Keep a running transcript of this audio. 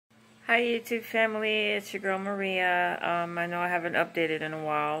Hi YouTube family, it's your girl Maria. I know I haven't updated in a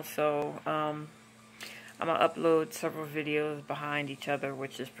while, so I'm going to upload several videos behind each other,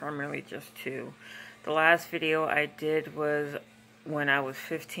 which is primarily just two. The last video I did was when I was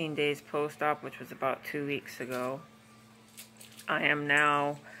 15 days post-op, which was about 2 weeks ago. I am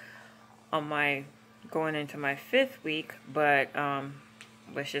now on going into my 5th week, but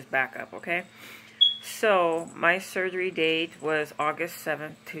let's just back up, okay? So, my surgery date was August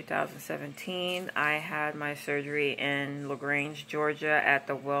 7th, 2017. I had my surgery in LaGrange, Georgia at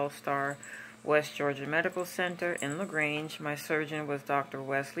the WellStar West Georgia Medical Center in LaGrange. My surgeon was Dr.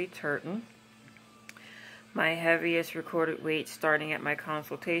 Wesley Turton. My heaviest recorded weight starting at my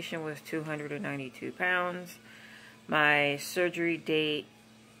consultation was 292 pounds. My surgery date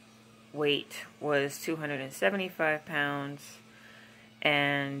weight was 275 pounds.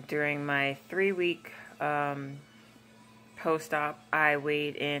 And during my 3-week post-op, I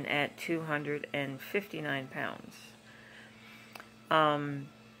weighed in at 259 pounds.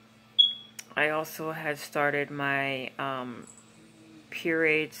 I also had started my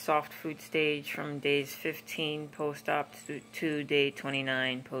pureed soft food stage from days 15 post-op to day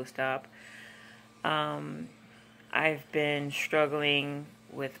 29 post-op. I've been struggling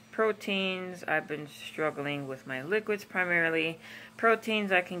with proteins. I've been struggling with my liquids primarily. Proteins,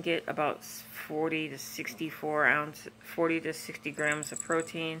 I can get about 40 to 60 grams of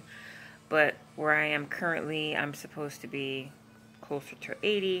protein, but where I am currently, I'm supposed to be closer to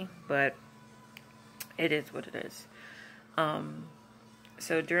 80, but it is what it is.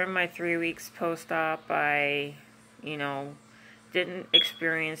 So during my 3 weeks post-op, I, didn't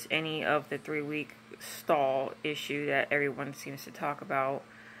experience any of the 3-week stall issue that everyone seems to talk about.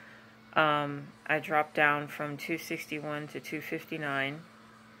 I dropped down from 261 to 259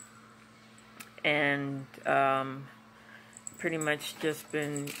 and pretty much just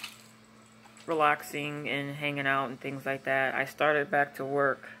been relaxing and hanging out and things like that. I started back to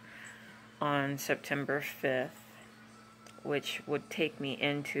work on September 5th, which would take me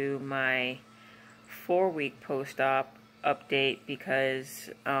into my 4-week post-op update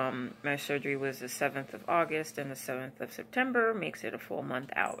because my surgery was the 7th of August and the 7th of September makes it a full month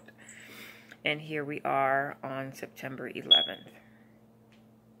out. And here we are on September 11th,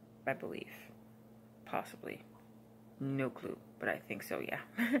 I believe. Possibly. No clue, but I think so, yeah.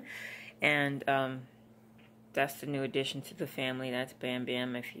 And that's the new addition to the family. That's Bam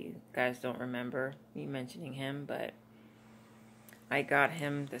Bam, if you guys don't remember me mentioning him. But I got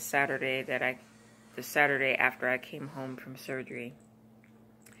him the Saturday after I came home from surgery.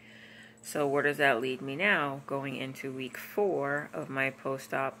 So where does that lead me now? Going into week 4 of my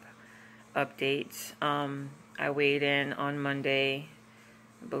post-op updates. I weighed in on Monday,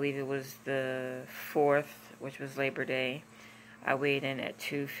 I believe it was the 4th, which was Labor Day. I weighed in at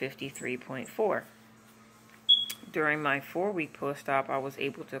 253.4. During my 4-week post-op, I was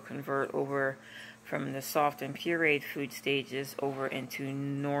able to convert over from the soft and pureed food stages over into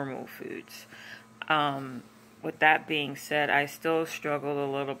normal foods. With that being said, I still struggle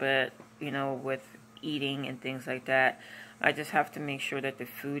a little bit, with eating and things like that. I just have to make sure that the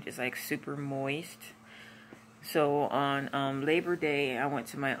food is like super moist. So on Labor Day, I went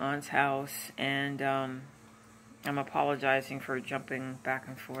to my aunt's house, and I'm apologizing for jumping back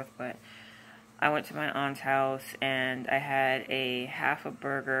and forth, but I went to my aunt's house and I had a half a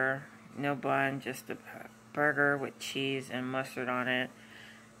burger, no bun, just a burger with cheese and mustard on it.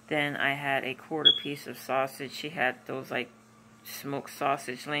 Then I had a quarter piece of sausage. She had those like smoked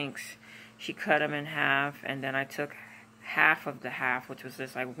sausage links. She cut them in half, and then I took half of the half, which was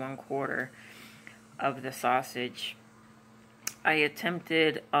just like 1/4 of the sausage. I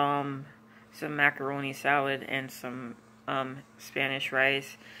attempted some macaroni salad and some Spanish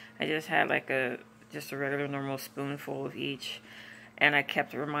rice. I just had like just a regular normal spoonful of each, and I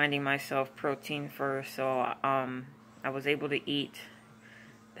kept reminding myself protein first, so I was able to eat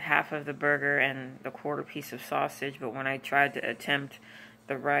half of the burger and the quarter piece of sausage. But when I tried to attempt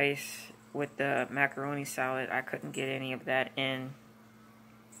the rice with the macaroni salad, I couldn't get any of that in,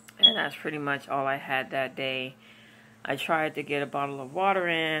 and that's pretty much all I had that day. I tried to get a bottle of water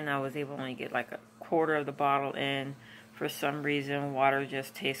in. I was able to only get like 1/4 of the bottle in. For some reason, water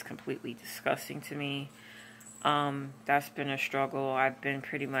just tastes completely disgusting to me. That's been a struggle. I've been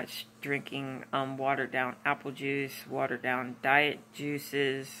pretty much drinking watered down apple juice, watered down diet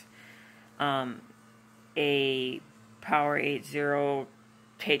juices. A Powerade Zero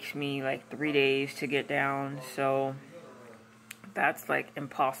takes me like 3 days to get down, so that's like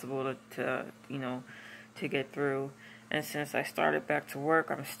impossible to get through. And since I started back to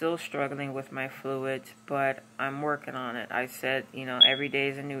work, I'm still struggling with my fluids, but I'm working on it. I said, you know, every day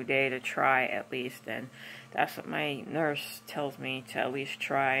is a new day to try at least, and that's what my nurse tells me, to at least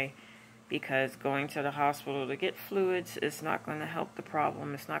try, because going to the hospital to get fluids is not going to help the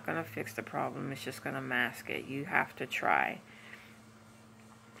problem. It's not going to fix the problem. It's just going to mask it. You have to try.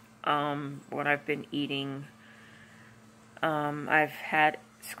 What I've been eating, I've had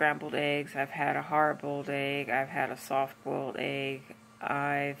scrambled eggs, I've had a hard-boiled egg, I've had a soft-boiled egg,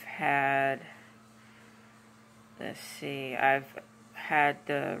 I've had, I've had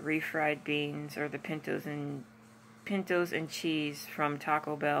the refried beans, or the pintos and cheese from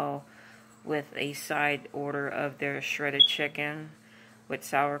Taco Bell, with a side order of their shredded chicken with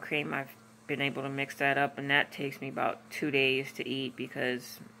sour cream. I've been able to mix that up, and that takes me about 2 days to eat,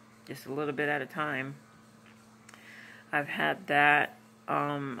 because just a little bit at a time. I've had that.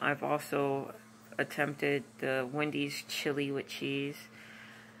 I've also attempted the Wendy's chili with cheese.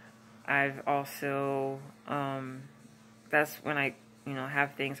 I've also, that's when I, you know,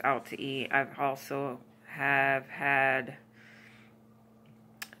 have things out to eat. I've also have had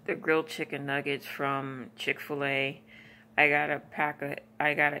the grilled chicken nuggets from Chick-fil-A. I got a pack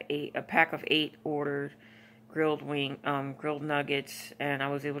of 8 ordered grilled nuggets, and I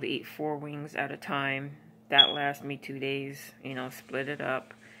was able to eat 4 wings at a time. That lasted me 2 days, you know, split it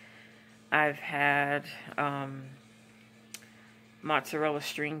up. I've had mozzarella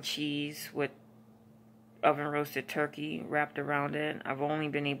string cheese with oven roasted turkey wrapped around it. I've only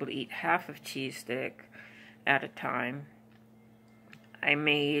been able to eat half of cheese stick at a time. I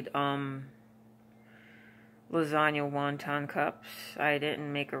made lasagna wonton cups. I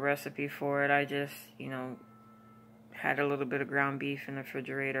didn't make a recipe for it. I just, you know, had a little bit of ground beef in the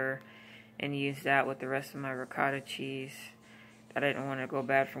refrigerator and used that with the rest of my ricotta cheese. I didn't want to go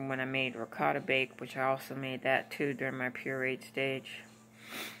bad from when I made ricotta bake, which I also made that too during my pureed stage.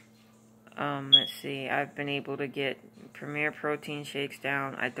 Let's see, I've been able to get Premier protein shakes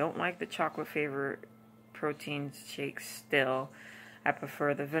down. I don't like the chocolate flavored protein shakes still. I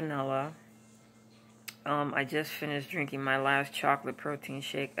prefer the vanilla. I just finished drinking my last chocolate protein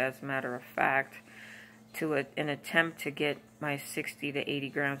shake, as a matter of fact, to an attempt to get my 60 to 80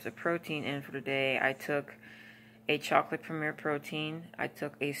 grams of protein in for the day. I took a chocolate Premier protein. I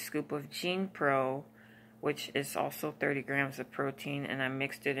took a scoop of Gene Pro, which is also 30 grams of protein, and I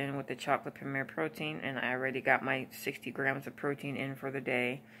mixed it in with the chocolate Premier protein, and I already got my 60 grams of protein in for the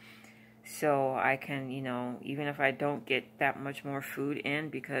day. So I can, you know, even if I don't get that much more food in,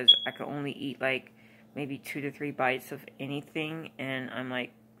 because I can only eat like maybe 2 to 3 bites of anything, and I'm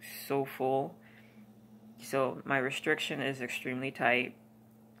like so full. So my restriction is extremely tight.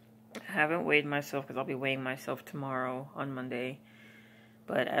 I haven't weighed myself, because I'll be weighing myself tomorrow on Monday.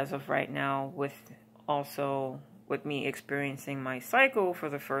 But as of right now, with me experiencing my cycle for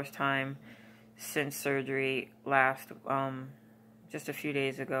the first time since surgery just a few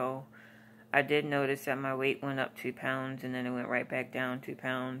days ago, I did notice that my weight went up 2 pounds, and then it went right back down 2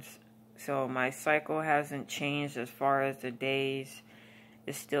 pounds. So my cycle hasn't changed as far as the days.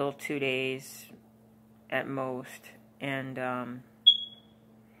 It's still 2 days at most, and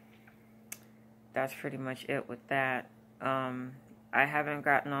that's pretty much it with that. I haven't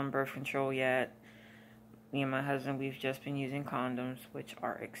gotten on birth control yet. Me and my husband, we've just been using condoms, which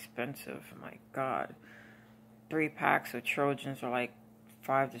are expensive. My God. 3 packs of Trojans are like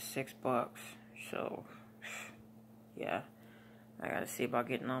 $5 to $6. So, yeah. I gotta see about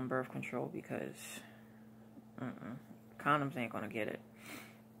getting on birth control, because condoms ain't gonna get it.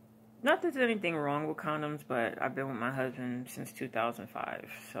 Not that there's anything wrong with condoms, but I've been with my husband since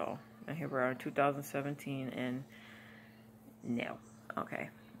 2005. So, and here we are in 2017, and no. Okay.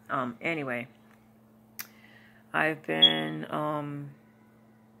 Anyway. I've been,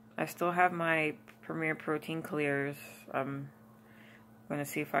 I still have my Premier Protein Clears. I'm going to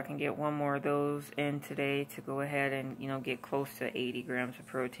see if I can get one more of those in today to go ahead and, you know, get close to 80 grams of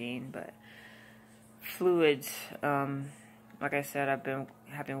protein. But fluids, like I said, I've been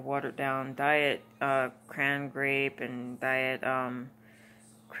having watered down diet cran grape and diet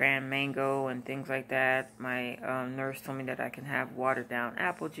cran mango and things like that. My nurse told me that I can have watered down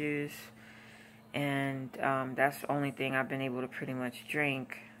apple juice. And that's the only thing I've been able to pretty much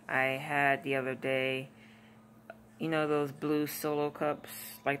drink. I had the other day, you know, those blue Solo cups,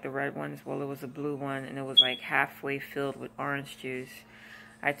 like the red ones. Well, it was a blue one, and it was like halfway filled with orange juice.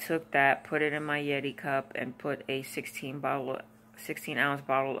 I took that, put it in my Yeti cup, and put a 16-ounce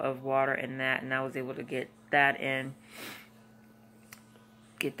bottle of water in that, and I was able to get that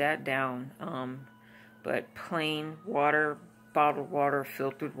down. But plain water, bottled water,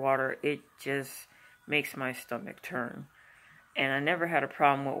 filtered water, it just makes my stomach turn. And I never had a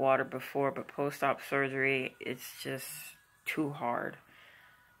problem with water before, but post-op surgery, it's just too hard.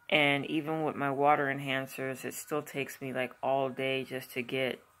 And even with my water enhancers, it still takes me like all day just to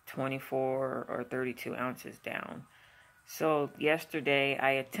get 24 or 32 ounces down. So yesterday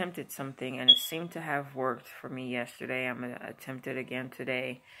I attempted something and it seemed to have worked for me yesterday. I'm going to attempt it again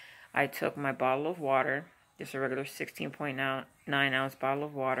today. I took my bottle of water, just a regular 16.9 ounce bottle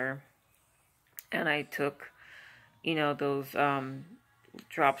of water, and I took, you know, those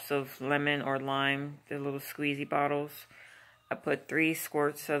drops of lemon or lime, the little squeezy bottles. I put 3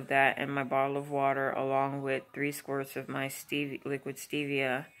 squirts of that in my bottle of water along with 3 squirts of my liquid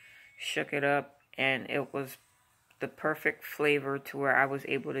stevia, shook it up, and it was the perfect flavor to where I was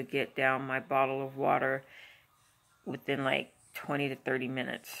able to get down my bottle of water within like 20 to 30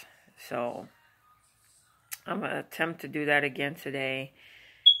 minutes. So I'm going to attempt to do that again today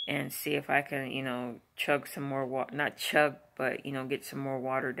and see if I can, you know, chug some more water. Not chug, but, you know, get some more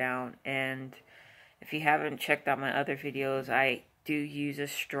water down. And if you haven't checked out my other videos, I do use a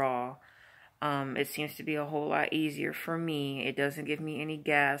straw. It seems to be a whole lot easier for me. It doesn't give me any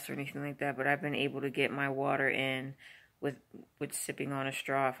gas or anything like that, but I've been able to get my water in with sipping on a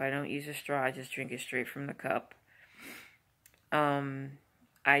straw. If I don't use a straw, I just drink it straight from the cup.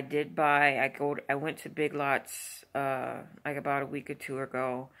 I did buy, I went to Big Lots like about a week or two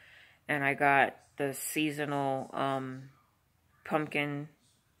ago, and I got the seasonal pumpkin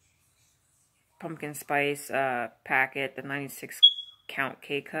spice packet, the 96 count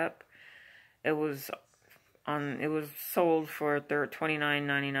K-cup. It was sold for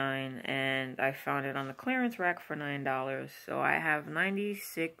 $29.99, and I found it on the clearance rack for $9. So I have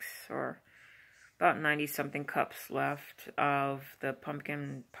 96 or about 90 something cups left of the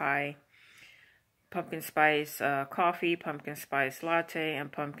pumpkin spice coffee, pumpkin spice latte,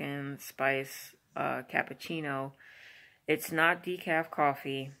 and pumpkin spice cappuccino. It's not decaf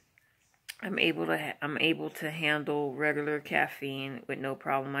coffee. I'm able to handle regular caffeine with no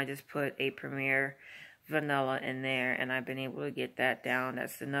problem. I just put a Premier vanilla in there, and I've been able to get that down.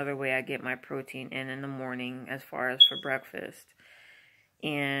 That's another way I get my protein in the morning as far as for breakfast.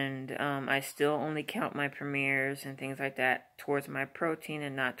 And I still only count my Premiers and things like that towards my protein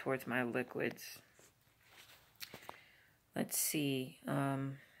and not towards my liquids. Let's see.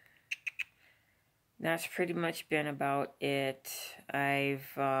 That's pretty much been about it. I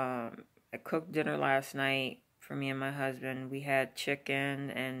cooked dinner last night for me and my husband. We had chicken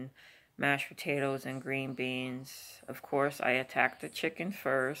and mashed potatoes and green beans. Of course, I attacked the chicken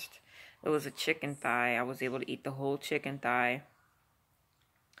first. It was a chicken thigh. I was able to eat the whole chicken thigh.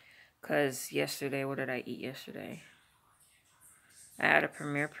 Because yesterday, what did I eat yesterday? I had a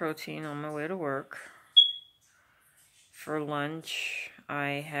Premier Protein on my way to work. For lunch,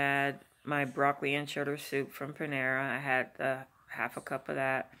 I had my broccoli and cheddar soup from Panera. I had half a cup of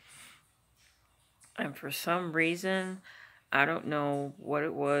that. And for some reason, I don't know what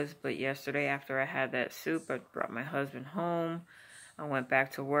it was, but yesterday after I had that soup, I brought my husband home. I went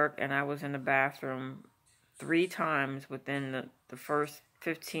back to work, and I was in the bathroom 3 times within the first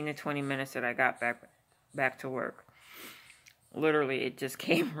 15 to 20 minutes that I got back to work. Literally, it just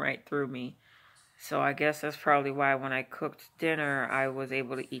came right through me. So I guess that's probably why when I cooked dinner, I was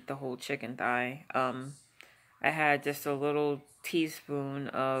able to eat the whole chicken thigh. I had just a little teaspoon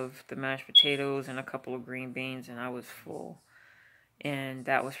of the mashed potatoes and a couple of green beans, and I was full. And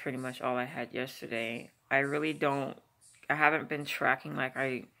that was pretty much all I had yesterday. I haven't been tracking like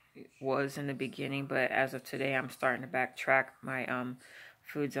I was in the beginning, but as of today, I'm starting to backtrack my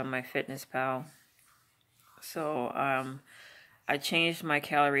foods on my FitnessPal. So I changed my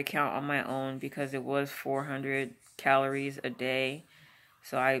calorie count on my own because it was 400 calories a day.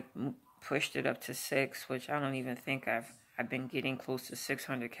 So I pushed it up to 6, which I don't even think I've been getting close to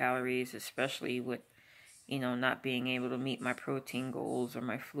 600 calories, especially with, you know, not being able to meet my protein goals or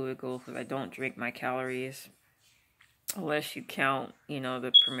my fluid goals, because I don't drink my calories unless you count, you know,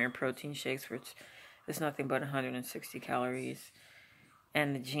 the Premier Protein shakes, which is nothing but 160 calories.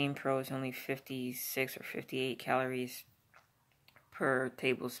 And the Gene Pro is only 56 or 58 calories per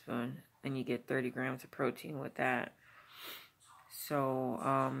tablespoon, and you get 30 grams of protein with that. So,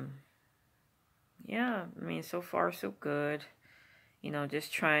 yeah, I mean, so far so good. You know,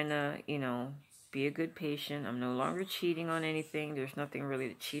 just trying to, you know, be a good patient. I'm no longer cheating on anything. There's nothing really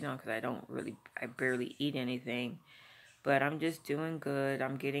to cheat on because I barely eat anything. But I'm just doing good.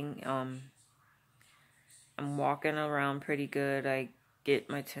 I'm getting, I'm walking around pretty good. I get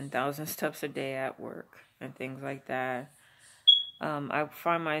my 10,000 steps a day at work and things like that. I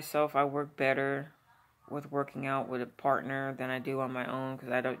find myself, I work better with working out with a partner than I do on my own,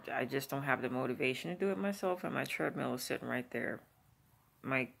 because I just don't have the motivation to do it myself, and my treadmill is sitting right there.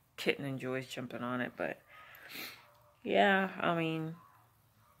 My kitten enjoys jumping on it, but yeah, I mean,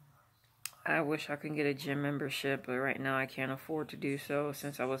 I wish I could get a gym membership, but right now I can't afford to do so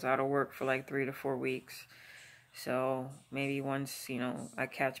since I was out of work for like 3 to 4 weeks. So maybe once, I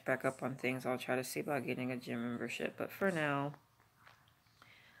catch back up on things, I'll try to see about getting a gym membership. But for now,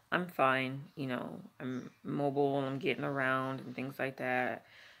 I'm fine. I'm mobile and I'm getting around and things like that.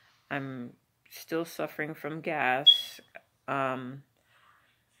 I'm still suffering from gas.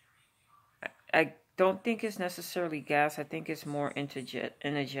 I don't think it's necessarily gas. I think it's more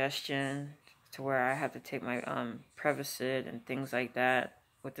indigestion, to where I have to take my Prevacid and things like that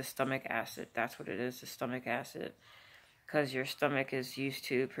with the stomach acid. That's what it is, the stomach acid. Because your stomach is used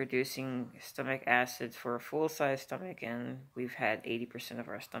to producing stomach acids for a full-size stomach, and we've had 80% of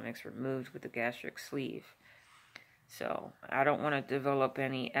our stomachs removed with the gastric sleeve. So I don't want to develop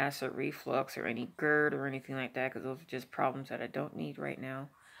any acid reflux or any GERD or anything like that, because those are just problems that I don't need right now.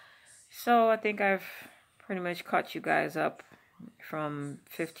 So I think I've pretty much caught you guys up from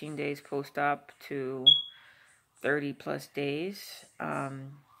 15 days post-op to 30 plus days.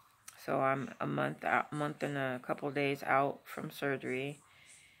 So I'm a month and a couple of days out from surgery,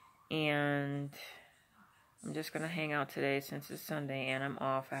 and I'm just gonna hang out today since it's Sunday and I'm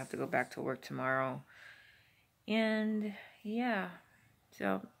off. I have to go back to work tomorrow, and yeah,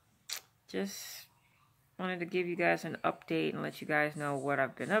 so just wanted to give you guys an update and let you guys know what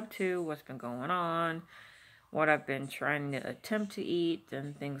I've been up to, what's been going on, what I've been trying to attempt to eat,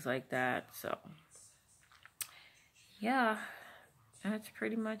 and things like that. So yeah, that's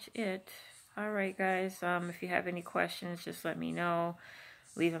pretty much it. Alright guys, if you have any questions, just let me know.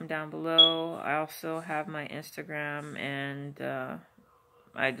 Leave them down below. I also have my Instagram, and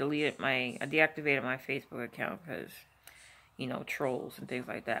I deactivated my Facebook account because, trolls and things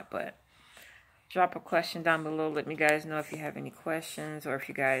like that. But drop a question down below. Let me guys know if you have any questions, or if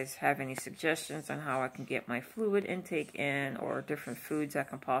you guys have any suggestions on how I can get my fluid intake in, or different foods I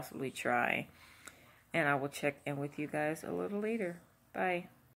can possibly try. And I will check in with you guys a little later. Bye.